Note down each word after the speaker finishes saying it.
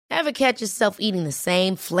Ever catch yourself eating the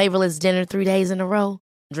same flavorless dinner 3 days in a row?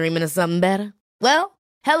 Dreaming of something better? Well,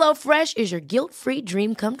 HelloFresh is your guilt-free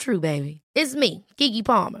dream come true, baby. It's me, Keke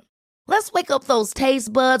Palmer. Let's wake up those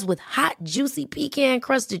taste buds with hot, juicy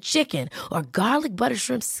pecan-crusted chicken or garlic butter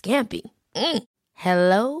shrimp scampi.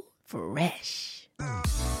 Hello Fresh.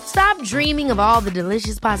 Stop dreaming of all the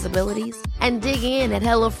delicious possibilities and dig in at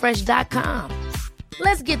HelloFresh.com.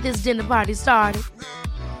 Let's get this dinner party started.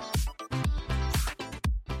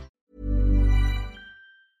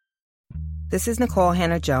 This is Nicole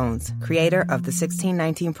Hannah-Jones, creator of the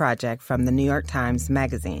 1619 Project from the New York Times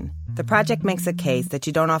Magazine. The project makes a case that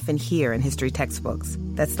you don't often hear in history textbooks,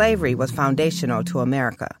 that slavery was foundational to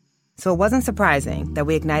America. So it wasn't surprising that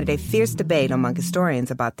we ignited a fierce debate among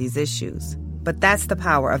historians about these issues. But that's the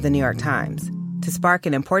power of the New York Times, to spark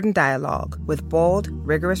an important dialogue with bold,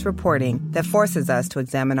 rigorous reporting that forces us to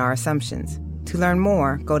examine our assumptions. To learn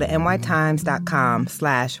more, go to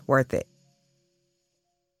nytimes.com/worthit.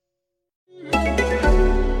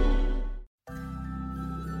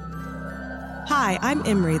 Hi, I'm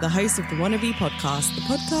Imri, the host of the Wannabe podcast, the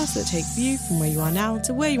podcast that takes you from where you are now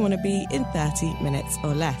to where you want to be in 30 minutes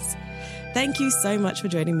or less. Thank you so much for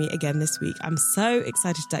joining me again this week. I'm so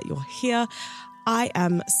excited that you're here. I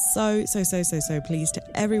am so pleased to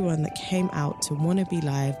everyone that came out to Wannabe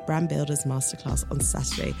Live Brand Builders Masterclass on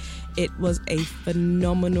Saturday. It was a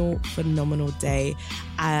phenomenal day,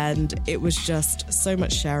 and it was just so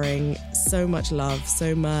much sharing, so much love,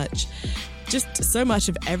 so much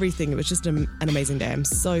of everything. It was just an amazing day. I'm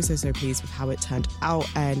so pleased with how it turned out,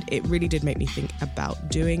 and it really did make me think about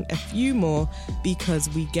doing a few more because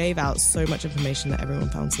we gave out so much information that everyone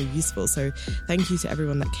found so useful. So thank you to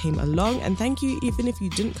everyone that came along, and thank you even if you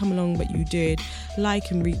didn't come along but you did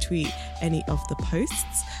like and retweet any of the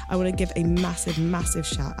posts. I want to give a massive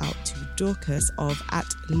shout out to Dorcas of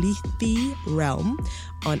 @Leafy Realm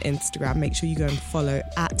on Instagram. Make sure you go and follow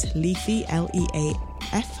 @Leafy LEAFYREALM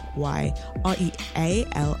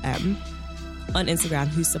on Instagram,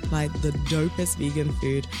 who supplied the dopest vegan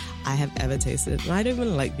food I have ever tasted. And I don't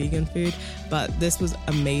even like vegan food, but this was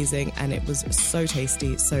amazing and it was so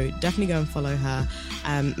tasty. So definitely go and follow her.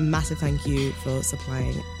 Massive thank you for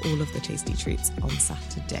supplying all of the tasty treats on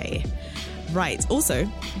Saturday. Right.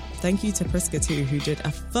 Also, thank you to Priska too, who did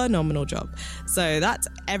a phenomenal job. So that's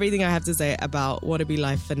everything I have to say about Wannabe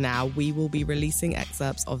Live for now. We will be releasing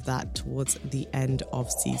excerpts of that towards the end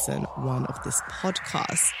of season 1 of this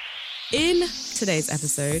podcast. In today's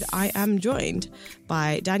episode, I am joined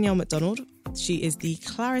by Danielle McDonald. She is the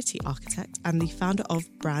Clarity Architect and the founder of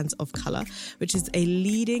Brands of Colour, which is a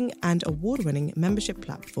leading and award-winning membership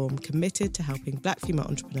platform committed to helping Black female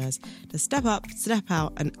entrepreneurs to step up, step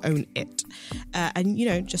out and own it. And,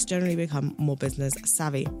 just generally become more business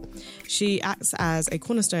savvy. She acts as a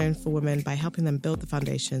cornerstone for women by helping them build the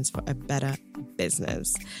foundations for a better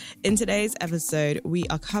business. In today's episode, we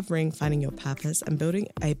are covering finding your purpose and building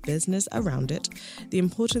a business around it, the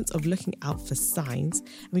importance of looking out for signs,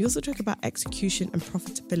 and we also talk about execution and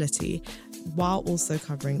profitability, while also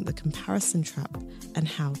covering the comparison trap and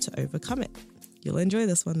how to overcome it. You'll enjoy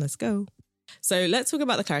this one. Let's go. So let's talk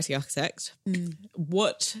about the Clarity Architect.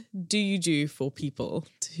 What do you do for people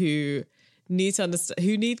who need to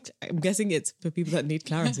understand, I'm guessing it's for people that need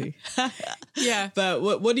clarity. Yeah. But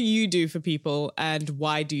what do you do for people and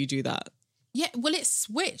why do you do that? Yeah, well, it's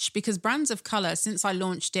switched because Brands of Colour, since I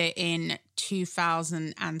launched it in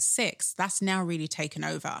 2006, that's now really taken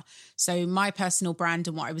over. So my personal brand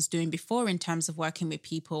and what I was doing before in terms of working with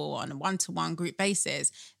people on a one-to-one group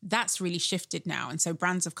basis, that's really shifted now. And so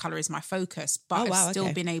Brands of Colour is my focus, but I've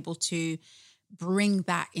still been able to bring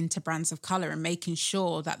that into Brands of Colour and making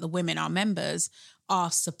sure that the women, our members, are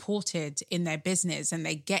supported in their business and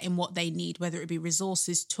they're getting what they need, whether it be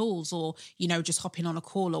resources, tools, or, just hopping on a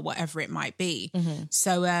call or whatever it might be. Mm-hmm.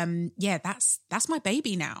 So, that's my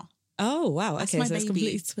baby now. Oh, wow. That's okay, so baby. it's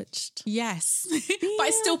completely switched. Yes. But I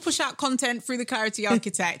still push out content through the Clarity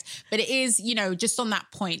Architect. But it is, just on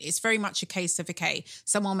that point, it's very much a case of, okay,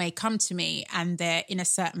 someone may come to me and they're in a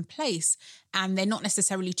certain place and they're not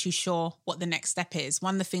necessarily too sure what the next step is.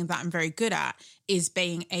 One of the things that I'm very good at is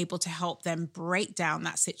being able to help them break down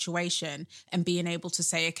that situation and being able to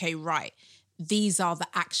say, okay, right, these are the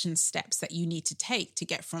action steps that you need to take to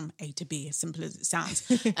get from A to B, as simple as it sounds.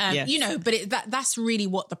 Yes. But that's really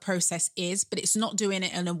what the process is, but it's not doing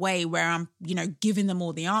it in a way where I'm, giving them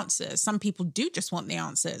all the answers. Some people do just want the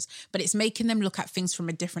answers, but it's making them look at things from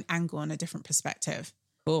a different angle and a different perspective.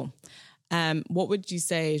 Cool. What would you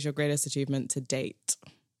say is your greatest achievement to date?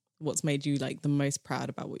 What's made you the most proud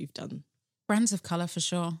about what you've done? Brands of Colour for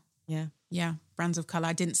sure. Yeah. Yeah. Brands of Colour.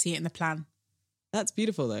 I didn't see it in the plan. That's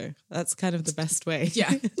beautiful, though. That's kind of the best way.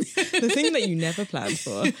 Yeah. The thing that you never planned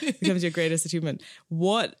for becomes your greatest achievement.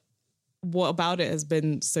 What about it has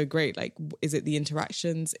been so great? Like, is it the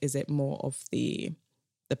interactions? Is it more of the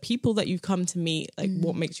people that you've come to meet? Like,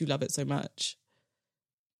 what makes you love it so much?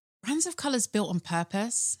 Brands of Colour's built on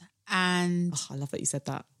purpose. And I love that you said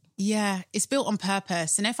that. Yeah, it's built on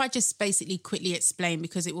purpose. And if I just basically quickly explain,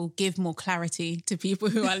 because it will give more clarity to people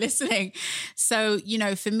who are listening. So, you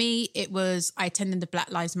know, for me, I attended the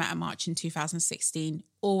Black Lives Matter March in 2016.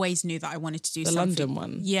 Always knew that I wanted to do something. The London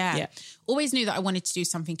one. Yeah. Always knew that I wanted to do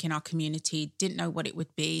something in our community. Didn't know what it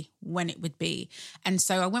would be, when it would be. And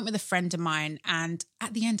so I went with a friend of mine. And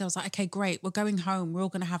at the end, I was like, okay, great. We're going home. We're all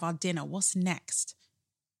going to have our dinner. What's next?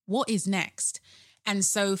 What is next? And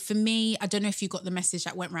so for me, I don't know if you got the message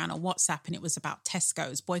that went around on WhatsApp, and it was about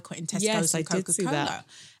Tesco's, boycotting Tesco's and Coca-Cola. Did see that.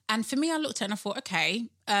 And for me, I looked at it and I thought, okay,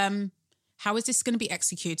 how is this going to be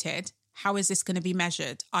executed? How is this going to be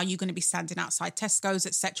measured? Are you going to be standing outside Tesco's,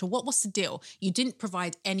 etc.? What's the deal? You didn't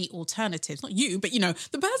provide any alternatives. Not you, but, you know,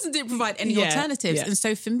 the person didn't provide any alternatives. Yeah. And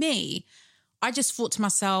so for me, I just thought to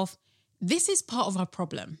myself, this is part of our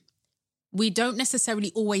problem. We don't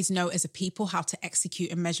necessarily always know as a people how to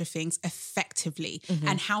execute and measure things effectively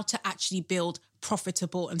and how to actually build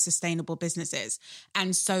profitable and sustainable businesses.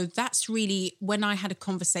 And so that's really when I had a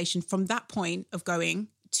conversation from that point of going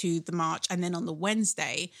to the march. And then on the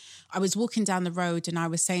Wednesday, I was walking down the road and I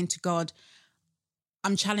was saying to God,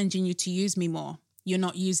 I'm challenging you to use me more. You're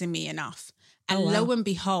not using me enough. And lo and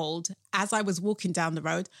behold, as I was walking down the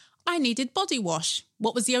road, I needed body wash.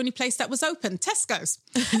 What was the only place that was open? Tesco's.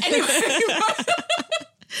 Anyway,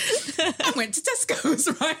 I went to Tesco's,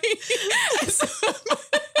 right? And so,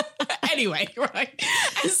 anyway, right?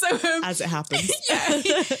 And so, as it happens. Yeah.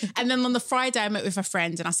 And then on the Friday, I met with a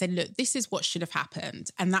friend and I said, look, this is what should have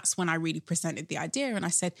happened. And that's when I really presented the idea. And I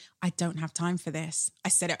said, I don't have time for this. I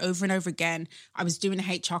said it over and over again. I was doing a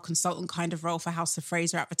HR consultant kind of role for House of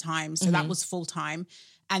Fraser at the time. So that was full time.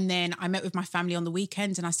 And then I met with my family on the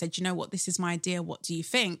weekend and I said, you know what, this is my idea. What do you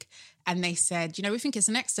think? And they said, you know, we think it's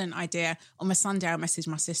an excellent idea. On my Sunday, I messaged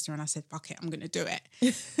my sister and I said, fuck it, I'm going to do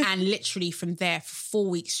it. And literally from there, for 4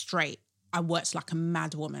 weeks straight, I worked like a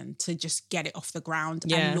mad woman to just get it off the ground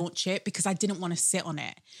and launch it, because I didn't want to sit on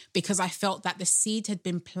it, because I felt that the seed had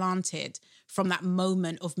been planted from that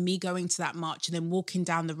moment of me going to that march and then walking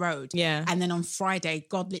down the road. Yeah. And then on Friday,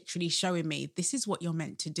 God literally showing me, this is what you're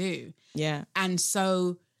meant to do. Yeah. And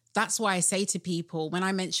so that's why I say to people, when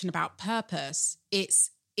I mention about purpose, it's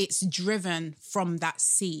driven from that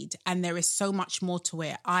seed, and there is so much more to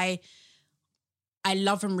it. I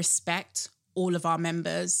love and respect all of our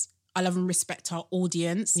members. I love and respect our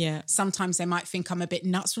audience. Yeah. Sometimes they might think I'm a bit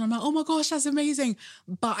nuts when I'm like, oh my gosh, that's amazing.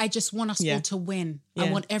 But I just want us all to win. Yeah. I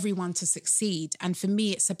want everyone to succeed. And for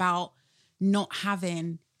me, it's about not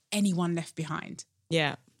having anyone left behind.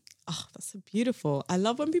 Yeah. Oh, that's so beautiful. I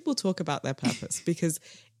love when people talk about their purpose, because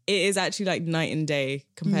it is actually like night and day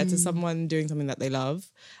compared to someone doing something that they love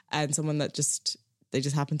and someone that they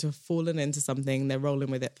just happen to have fallen into something, they're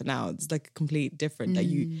rolling with it for now. It's like a complete different that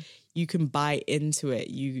you can buy into it.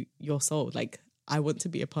 You're sold. Like, I want to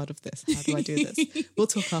be a part of this. How do I do this? We'll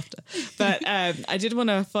talk after. But I did want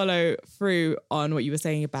to follow through on what you were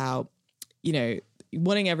saying about, you know,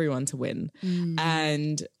 wanting everyone to win.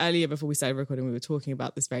 And earlier before we started recording, we were talking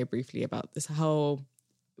about this very briefly, about this whole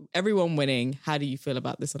everyone winning. How do you feel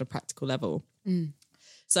about this on a practical level?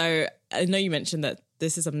 So I know you mentioned that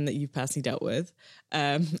this is something that you've personally dealt with.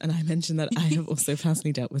 And I mentioned that I have also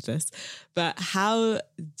personally dealt with this. But how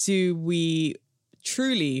do we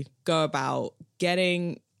truly go about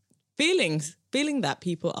feeling that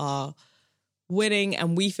people are winning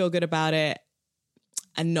and we feel good about it,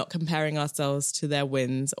 and not comparing ourselves to their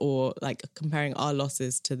wins, or like comparing our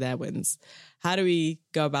losses to their wins? How do we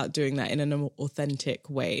go about doing that in an authentic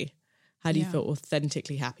way? How do you feel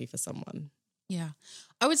authentically happy for someone? Yeah.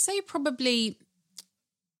 I would say probably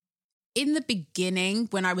in the beginning,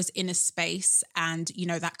 when I was in a space and, you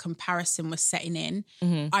know, that comparison was setting in,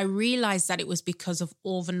 I realized that it was because of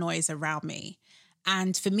all the noise around me.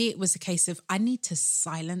 And for me, it was a case of, I need to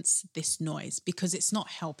silence this noise because it's not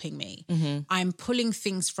helping me. I'm pulling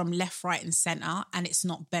things from left, right, and center, and it's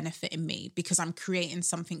not benefiting me because I'm creating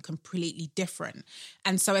something completely different.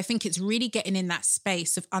 And so I think it's really getting in that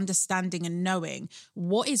space of understanding and knowing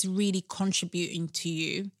what is really contributing to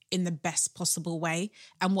you in the best possible way,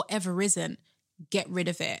 and whatever isn't, get rid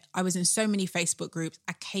of it. I was in so many Facebook groups.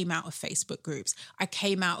 I came out of Facebook groups. I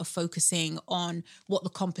came out of focusing on what the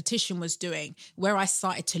competition was doing. Where I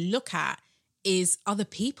started to look at is other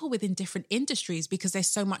people within different industries, because there's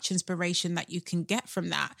so much inspiration that you can get from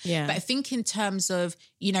that. Yeah. But I think in terms of,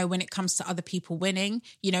 you know, when it comes to other people winning,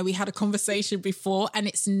 you know, we had a conversation before, and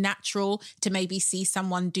it's natural to maybe see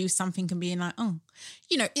someone do something and being like, oh,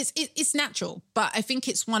 you know, it's natural. But I think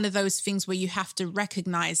it's one of those things where you have to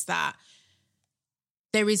recognize that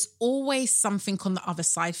there is always something on the other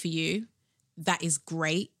side for you that is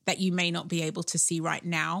great that you may not be able to see right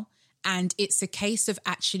now. And it's a case of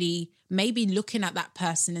actually maybe looking at that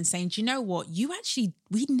person and saying, do you know what?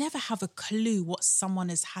 We never have a clue what someone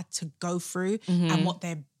has had to go through and what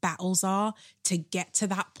their battles are to get to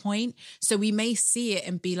that point. So we may see it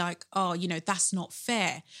and be like, oh, you know, that's not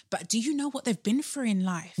fair. But do you know what they've been through in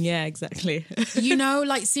life? Yeah, exactly. You know,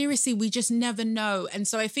 like seriously, we just never know. And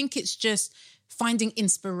so I think it's just finding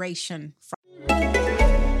inspiration from.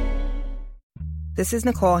 This is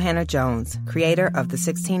Nicole Hannah-Jones, creator of the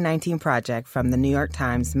 1619 Project from the New York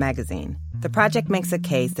Times Magazine. The project makes a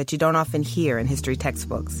case that you don't often hear in history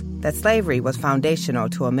textbooks, that slavery was foundational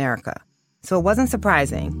to America. So it wasn't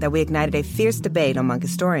surprising that we ignited a fierce debate among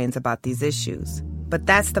historians about these issues. But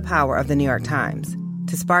that's the power of the New York Times,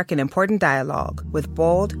 to spark an important dialogue with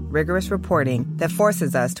bold, rigorous reporting that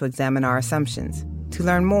forces us to examine our assumptions. To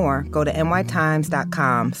learn more, go to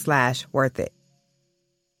nytimes.com/worthit.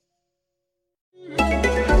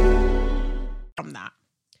 From that.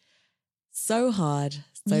 So hard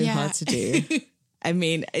to do. I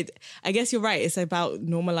mean, I guess you're right. It's about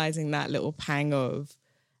normalizing that little pang of,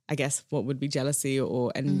 I guess, what would be jealousy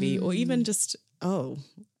or envy, or even just, oh,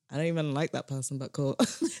 I don't even like that person, but cool.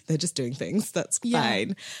 They're just doing things. That's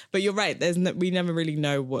fine. But you're right. We never really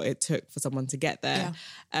know what it took for someone to get there.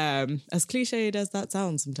 Yeah. As cliched as that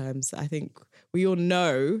sounds sometimes, I think we all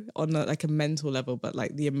know on a mental level, but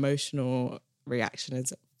like the emotional reaction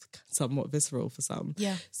is somewhat visceral for some.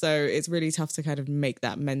 Yeah. So it's really tough to kind of make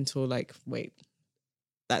that mental, wait,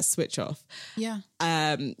 that switch off. Yeah.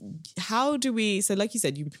 How do we, so like you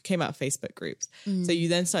said, you came out of Facebook groups. So you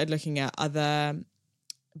then started looking at other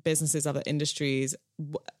businesses, other industries.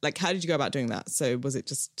 Like, how did you go about doing that? So was it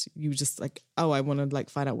just, you were just like, oh, I want to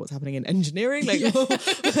find out what's happening in engineering? How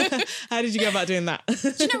did you go about doing that?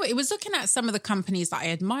 Do you know what? It was looking at some of the companies that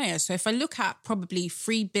I admire. So if I look at probably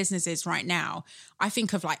 3 businesses right now, I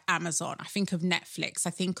think of like Amazon, I think of Netflix, I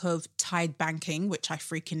think of Tide Banking, which I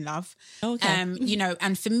freaking love. Okay. You know,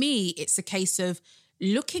 and for me, it's a case of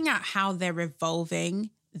looking at how they're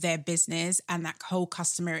evolving their business and that whole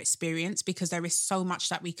customer experience, because there is so much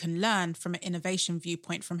that we can learn from an innovation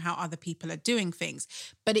viewpoint from how other people are doing things.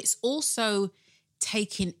 But it's also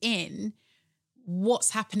taking in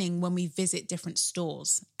what's happening when we visit different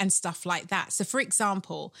stores and stuff like that. So for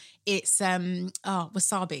example, it's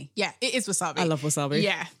wasabi. Yeah, it is wasabi. I love wasabi.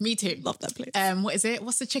 Yeah, me too. Love that place. What is it?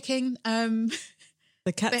 What's the chicken?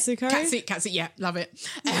 The katsu curry? Katsu, yeah, love it.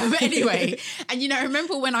 Anyway, and you know, I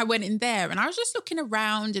remember when I went in there and I was just looking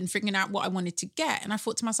around and figuring out what I wanted to get. And I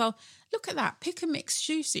thought to myself, look at that, pick and mix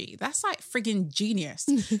sushi. That's like friggin' genius.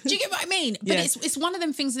 Do you get what I mean? But it's one of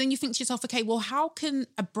them things, and then you think to yourself, okay, well, how can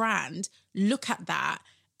a brand look at that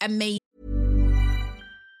and make...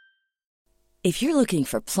 If you're looking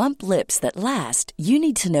for plump lips that last, you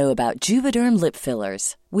need to know about Juvederm lip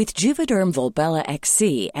fillers. With Juvederm Volbella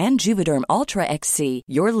XC and Juvederm Ultra XC,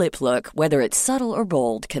 your lip look, whether it's subtle or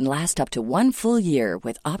bold, can last up to 1 full year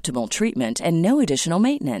with optimal treatment and no additional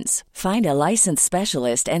maintenance. Find a licensed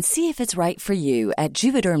specialist and see if it's right for you at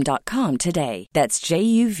Juvederm.com today. That's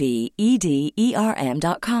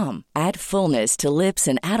JUVEDERM.com. Add fullness to lips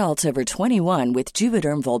in adults over 21 with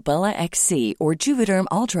Juvederm Volbella XC or Juvederm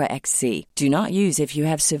Ultra XC. Do not use if you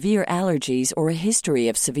have severe allergies or a history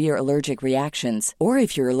of severe allergic reactions, or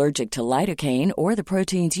if you're allergic to lidocaine or the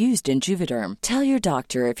proteins used in Juvederm. Tell your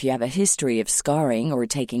doctor if you have a history of scarring or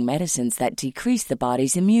taking medicines that decrease the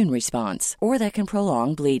body's immune response or that can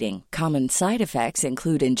prolong bleeding. Common side effects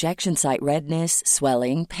include injection site redness,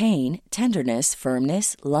 swelling, pain, tenderness,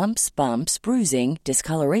 firmness, lumps, bumps, bruising,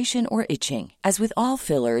 discoloration, or itching. As with all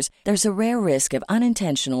fillers, there's a rare risk of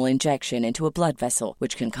unintentional injection into a blood vessel,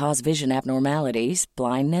 which can cause vision abnormalities,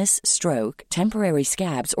 blindness, stroke, temporary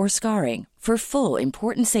scabs, or scarring. For full,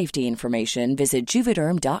 important safety information, visit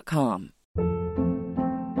Juvederm.com.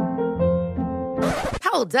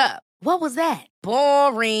 Hold up. What was that?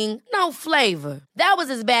 Boring. No flavor. That was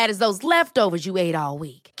as bad as those leftovers you ate all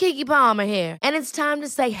week. Keke Palmer here, and it's time to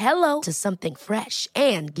say hello to something fresh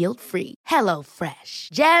and guilt-free. Hello Fresh.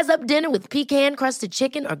 Jazz up dinner with pecan-crusted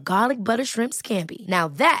chicken or garlic butter shrimp scampi. Now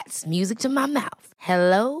that's music to my mouth.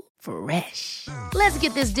 Hello Fresh. Let's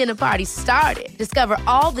get this dinner party started. Discover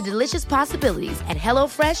all the delicious possibilities at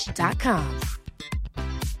HelloFresh.com.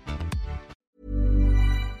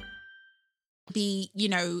 be, you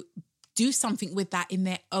know, do something with that in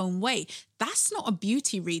their own way. That's not a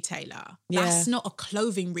beauty retailer. That's not a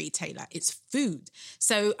clothing retailer. It's food.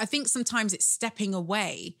 So I think sometimes it's stepping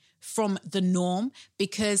away from the norm,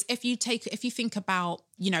 because if you think about,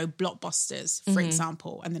 you know, blockbusters, for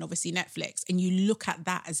example, and then obviously Netflix, and you look at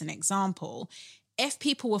that as an example, if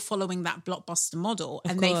people were following that blockbuster model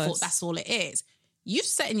and they thought that's all it is, you're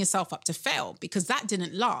setting yourself up to fail, because that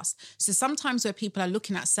didn't last. So sometimes where people are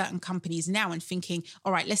looking at certain companies now and thinking,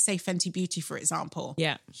 all right, let's say Fenty Beauty, for example.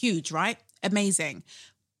 Yeah. Huge, right? Amazing.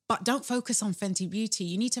 But don't focus on Fenty Beauty.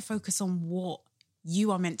 You need to focus on what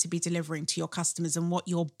you are meant to be delivering to your customers and what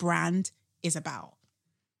your brand is about.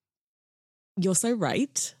 You're so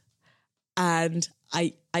right. And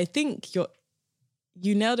I think you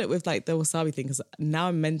nailed it with like the wasabi thing, because now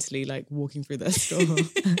I'm mentally like walking through the store.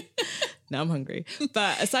 Now I'm hungry.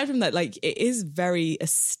 But aside from that, like it is very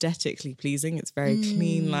aesthetically pleasing. It's very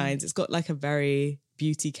clean lines. It's got like a very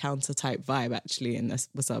beauty counter type vibe actually in this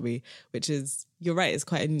wasabi, which is, you're right, it's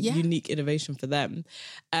quite a unique innovation for them.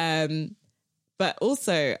 But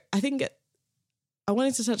also, I think I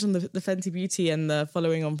wanted to touch on the Fenty Beauty and the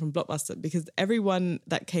following on from Blockbuster, because everyone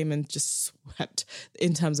that came and just swept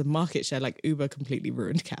in terms of market share, like Uber completely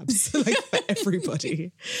ruined cabs, like for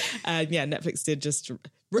everybody. And yeah, Netflix did just...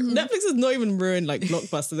 Netflix has not even ruined like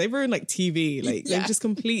Blockbuster. They've ruined like TV. Like they've just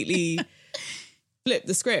completely flipped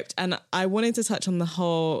the script. And I wanted to touch on the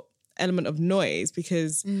whole element of noise,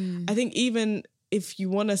 because I think even if you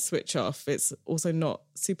want to switch off, it's also not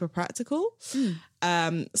super practical.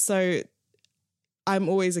 So I'm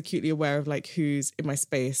always acutely aware of like who's in my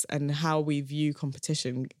space, and how we view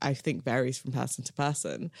competition, I think, varies from person to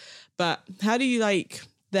person. But how do you like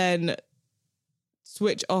then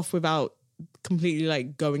switch off without completely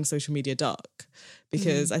like going social media dark?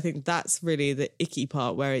 Because I think that's really the icky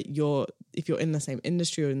part, where if you're in the same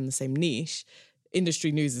industry or in the same niche,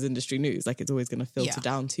 industry news is industry news. Like it's always going to filter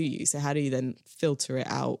down to you. So how do you then filter it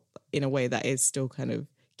out in a way that is still kind of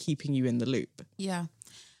keeping you in the loop? Yeah.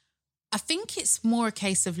 I think it's more a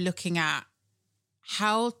case of looking at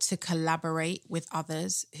how to collaborate with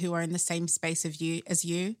others who are in the same space as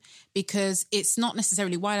you, because it's not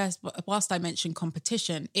necessarily, whilst I mentioned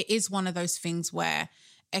competition, it is one of those things where,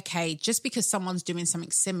 okay, just because someone's doing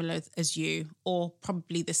something similar as you, or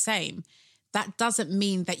probably the same, that doesn't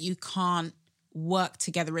mean that you can't work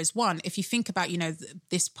together as one. If you think about, you know,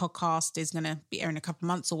 this podcast is going to be airing in a couple of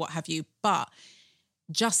months or what have you, but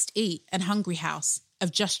Just Eat and Hungry House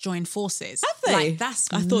have just joined forces. Have they? Like,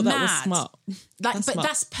 that's I thought mad. that was smart.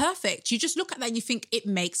 That's perfect. You just look at that and you think it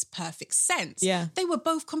makes perfect sense. Yeah. They were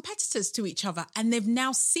both competitors to each other, and they've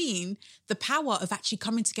now seen the power of actually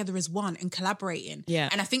coming together as one and collaborating. Yeah.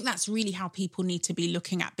 And I think that's really how people need to be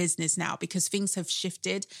looking at business now, because things have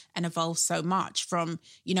shifted and evolved so much from,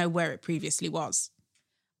 you know, where it previously was.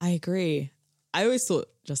 I agree. I always thought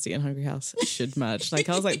Just Eat and Hungry House should merge. Like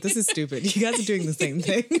I was like, this is stupid. You guys are doing the same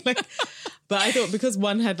thing. Like, but I thought because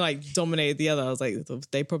one had like dominated the other, I was like,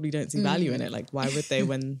 they probably don't see value in it. Like, why would they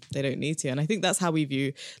when they don't need to? And I think that's how we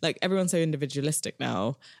view, like, everyone's so individualistic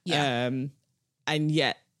now. Yeah. And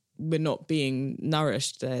yet we're not being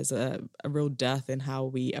nourished. There's a real dearth in how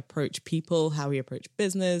we approach people, how we approach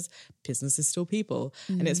business. Business is still people.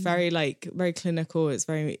 And it's very very clinical. It's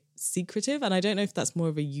very secretive. And I don't know if that's more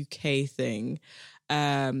of a UK thing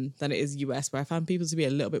than it is US, where I found people to be a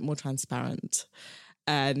little bit more transparent.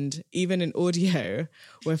 And even in audio,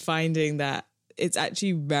 we're finding that it's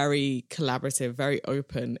actually very collaborative, very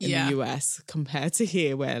open in the US compared to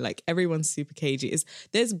here, where like everyone's super cagey.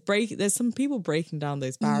 There's some people breaking down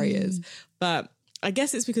those barriers, but I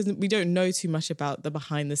guess it's because we don't know too much about the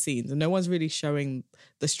behind the scenes, and no one's really showing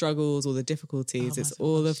the struggles or the difficulties. It's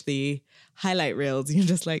all of the highlight reels. And you're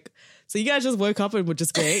just like, so you guys just woke up and were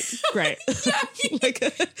just great. Like,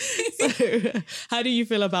 so how do you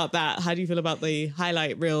feel about that? How do you feel about the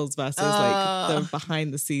highlight reels versus like the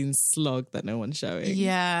behind the scenes slog that no one's showing?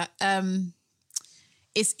 Yeah.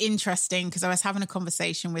 It's interesting because I was having a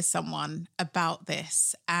conversation with someone about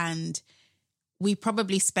this, and we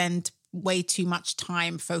probably spend way too much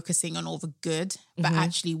time focusing on all the good, but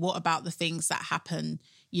actually what about the things that happen,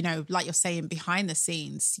 you know, like you're saying, behind the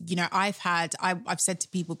scenes? You know, I've said to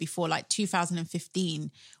people before, like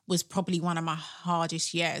 2015 was probably one of my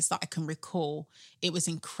hardest years that I can recall. It was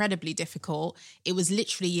incredibly difficult. It was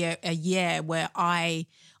literally a year where I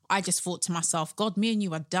just thought to myself, God, me and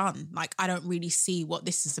you are done. Like, I don't really see what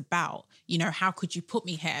this is about. You know, how could you put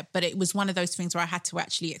me here? But it was one of those things where I had to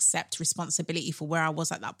actually accept responsibility for where I was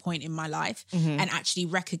at that point in my life and actually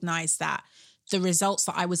recognize that the results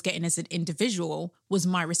that I was getting as an individual was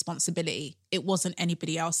my responsibility. It wasn't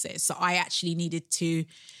anybody else's. So I actually needed to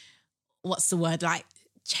what's the word, like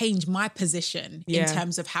change my position in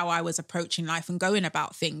terms of how I was approaching life and going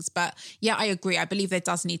about things. But yeah, I agree. I believe there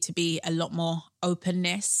does need to be a lot more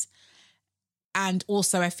openness. And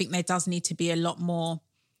also I think there does need to be a lot more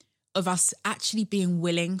of us actually being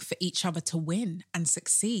willing for each other to win and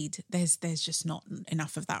succeed. There's just not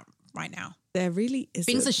enough of that right now. There really isn't.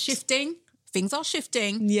 Things are shifting. Things are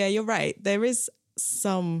shifting. Yeah, you're right. There is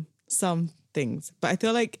some things, but I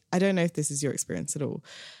feel like, I don't know if this is your experience at all.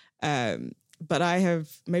 But I have,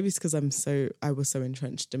 maybe it's because I was so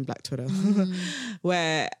entrenched in Black Twitter,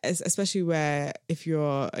 where, especially where if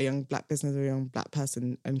you're a young Black business or a young Black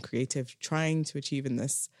person and creative trying to achieve in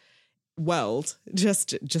this world,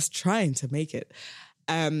 just trying to make it,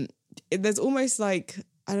 there's almost like,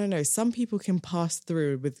 I don't know, some people can pass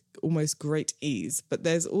through with almost great ease, but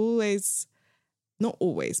there's always, not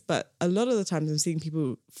always, but a lot of the times I'm seeing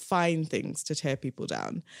people find things to tear people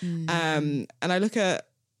down. And I look at,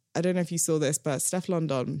 I don't know if you saw this, but Steph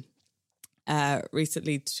London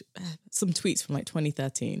recently, some tweets from like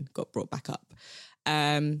 2013 got brought back up,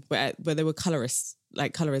 where there were colorism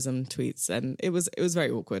tweets, and it was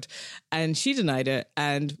very awkward. And she denied it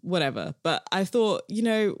and whatever. But I thought,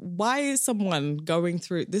 why is someone going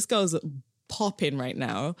through, this girl's popping right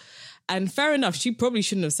now, and fair enough, she probably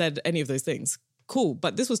shouldn't have said any of those things. Cool,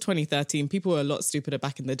 but this was 2013. People were a lot stupider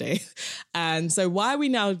back in the day. And so why are we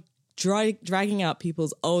now dragging out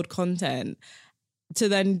people's old content to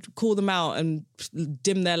then call them out and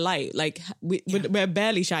dim their light? Like we're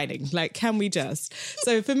barely shining. Like, can we just?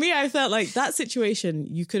 So for me, I felt like that situation,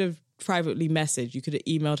 you could have privately messaged, you could have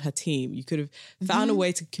emailed her team, you could have found a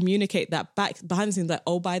way to communicate that back behind the scenes, like,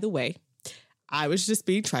 oh, by the way, I was just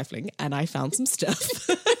being trifling and I found some stuff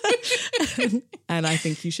and I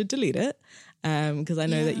think you should delete it. Because I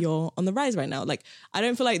know that you're on the rise right now. Like, I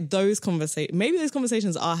don't feel like those maybe those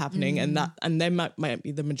conversations are happening and they might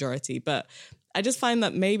be the majority, but I just find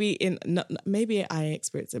that maybe I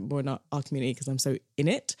experience it more in our community because I'm so in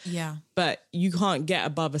it. Yeah. But you can't get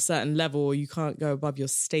above a certain level, or you can't go above your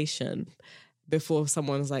station before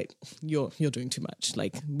someone's like, you're doing too much.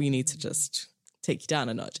 Like, we need to just take you down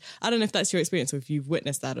a notch. I don't know if that's your experience or if you've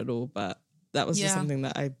witnessed that at all, but that was just something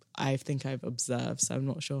that I think I've observed, so I'm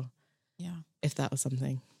not sure. Yeah. If that was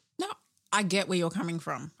something. No, I get where you're coming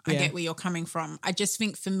from. I just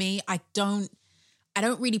think for me, I don't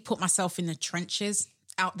really put myself in the trenches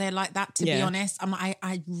out there like that, to be honest.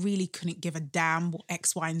 I really couldn't give a damn what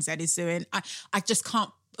X, Y, and Z is doing. I just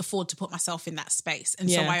can't afford to put myself in that space. And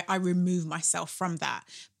so I remove myself from that.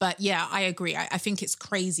 But yeah, I agree. I think it's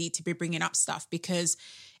crazy to be bringing up stuff because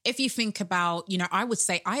if you think about, I would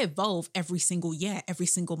say I evolve every single year, every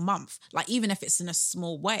single month, like even if it's in a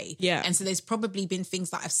small way. Yeah. And so there's probably been things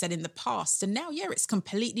that I've said in the past. And now, it's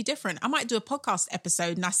completely different. I might do a podcast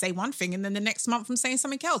episode and I say one thing and then the next month I'm saying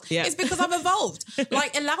something else. Yeah. It's because I've evolved.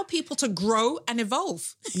 Like, allow people to grow and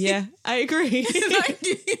evolve. Yeah, I agree.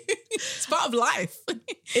 It's part of life.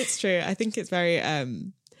 It's true. I think it's very...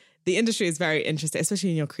 the industry is very interesting, especially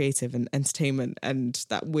in your creative and entertainment and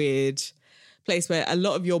that weird place where a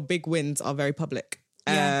lot of your big wins are very public.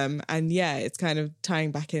 And it's kind of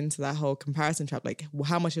tying back into that whole comparison trap. Like,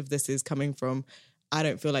 how much of this is coming from, I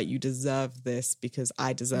don't feel like you deserve this because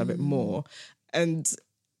I deserve it more. And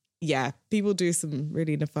people do some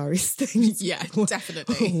really nefarious things. Yeah,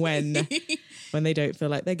 definitely. when they don't feel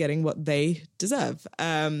like they're getting what they deserve. But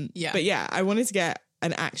I wanted to get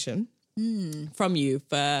an action from you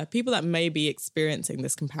for people that may be experiencing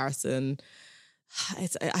this comparison.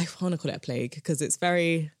 I want to call it a plague because it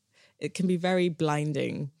can be very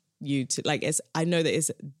blinding you to, like, I know that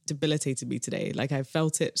it's debilitated me today. Like, I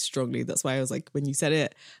felt it strongly. That's why I was like, when you said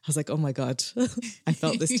it, I was like, oh my God, I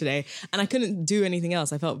felt this today. And I couldn't do anything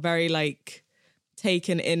else. I felt very like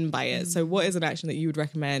taken in by it. So what is an action that you would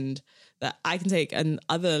recommend that I can take and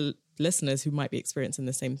other listeners who might be experiencing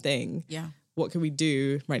the same thing? Yeah. What can we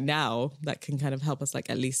do right now that can kind of help us, like,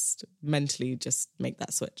 at least mentally just make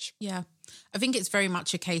that switch? Yeah. I think it's very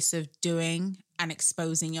much a case of doing and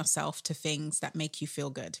exposing yourself to things that make you feel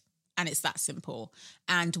good. And it's that simple.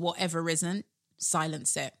 And whatever isn't,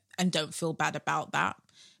 silence it and don't feel bad about that.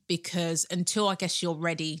 Because until I guess you're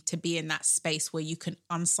ready to be in that space where you can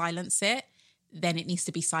unsilence it, then it needs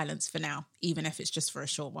to be silenced for now, even if it's just for a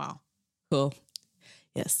short while. Cool.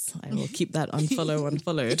 Yes, I will keep that unfollowed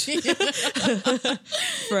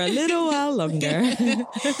for a little while longer.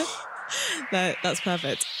 That's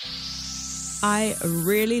perfect. I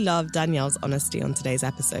really love Danielle's honesty on today's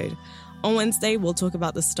episode. On Wednesday, we'll talk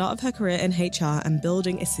about the start of her career in HR and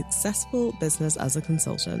building a successful business as a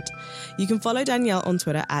consultant. You can follow Danielle on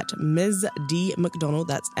Twitter at Ms. D. McDonald,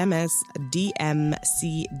 that's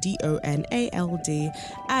MSDMCDONALD.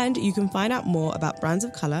 And you can find out more about Brands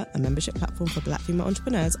of Colour, a membership platform for Black female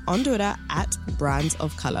entrepreneurs, on Twitter at Brands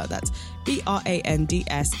of Colour. That's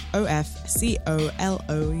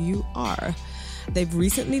BRANDSOFCOLOUR. They've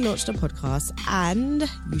recently launched a podcast and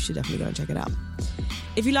you should definitely go and check it out.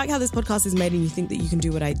 If you like how this podcast is made and you think that you can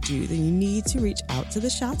do what I do, then you need to reach out to the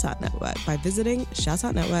Shoutout Network by visiting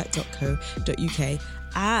shoutoutnetwork.co.uk.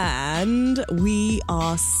 And we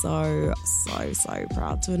are so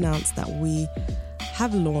proud to announce that we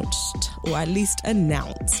have launched, or at least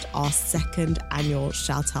announced, our second annual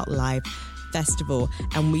Shoutout Live Festival,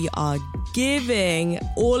 and we are giving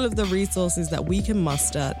all of the resources that we can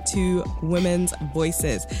muster to women's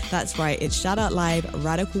voices. That's right, it's Shout Out Live,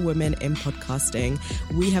 Radical Women in Podcasting.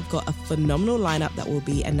 We have got a phenomenal lineup that will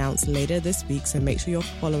be announced later this week, so make sure you're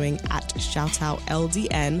following at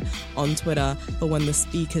ShoutoutLDN on Twitter for when the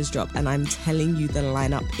speakers drop, and I'm telling you, the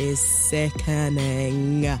lineup is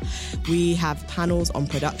sickening. We have panels on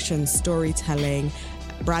production, storytelling,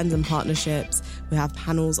 brands and partnerships. We have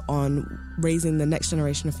panels on raising the next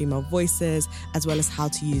generation of female voices, as well as how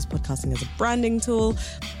to use podcasting as a branding tool.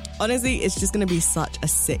 Honestly, it's just going to be such a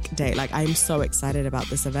sick day. Like, I'm so excited about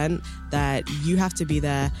this event that you have to be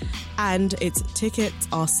there. And tickets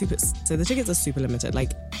are super limited.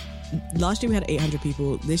 Like, last year we had 800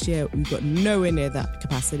 people. This year we've got nowhere near that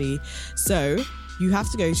capacity. So you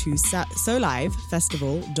have to go to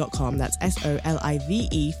solivefestival.com. That's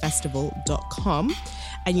SOLIVE festival.com.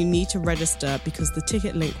 And you need to register because the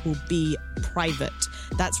ticket link will be private.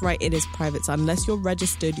 That's right, it is private. So unless you're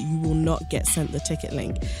registered, you will not get sent the ticket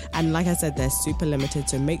link. And like I said, they're super limited.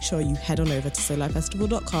 So make sure you head on over to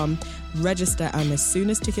solivefestival.com, register, and as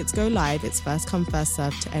soon as tickets go live, it's first come, first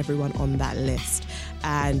served to everyone on that list.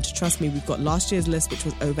 And trust me, we've got last year's list, which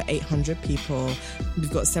was over 800 people.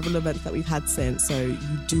 We've got several events that we've had since. So you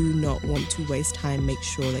do not want to waste time. Make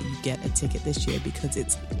sure that you get a ticket this year because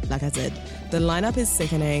it's, like I said, the lineup is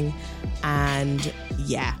sickening. And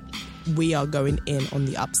yeah, we are going in on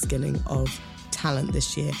the upskilling of talent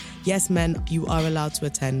this year. Yes, men, you are allowed to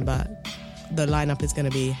attend, but the lineup is going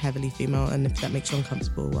to be heavily female. And if that makes you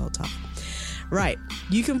uncomfortable, well, tough. Right,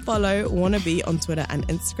 you can follow Wannabe on Twitter and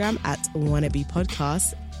Instagram at Wannabe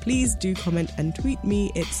Podcast. Please do comment and tweet me.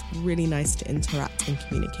 It's really nice to interact and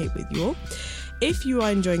communicate with you all. If you are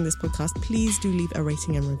enjoying this podcast, please do leave a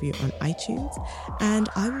rating and review on iTunes. And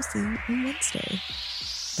I will see you on Wednesday.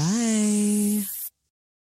 Bye.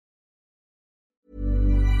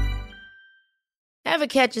 Ever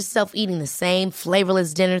catch yourself eating the same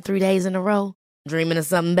flavorless dinner 3 days in a row? Dreaming of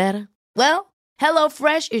something better? Well,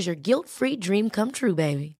 HelloFresh is your guilt-free dream come true,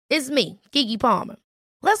 baby. It's me, Keke Palmer.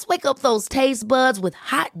 Let's wake up those taste buds with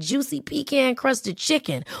hot, juicy pecan-crusted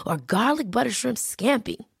chicken or garlic butter shrimp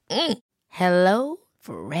scampi. Hello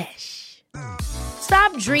Fresh.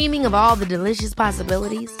 Stop dreaming of all the delicious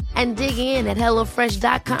possibilities and dig in at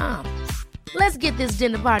HelloFresh.com. Let's get this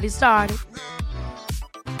dinner party started.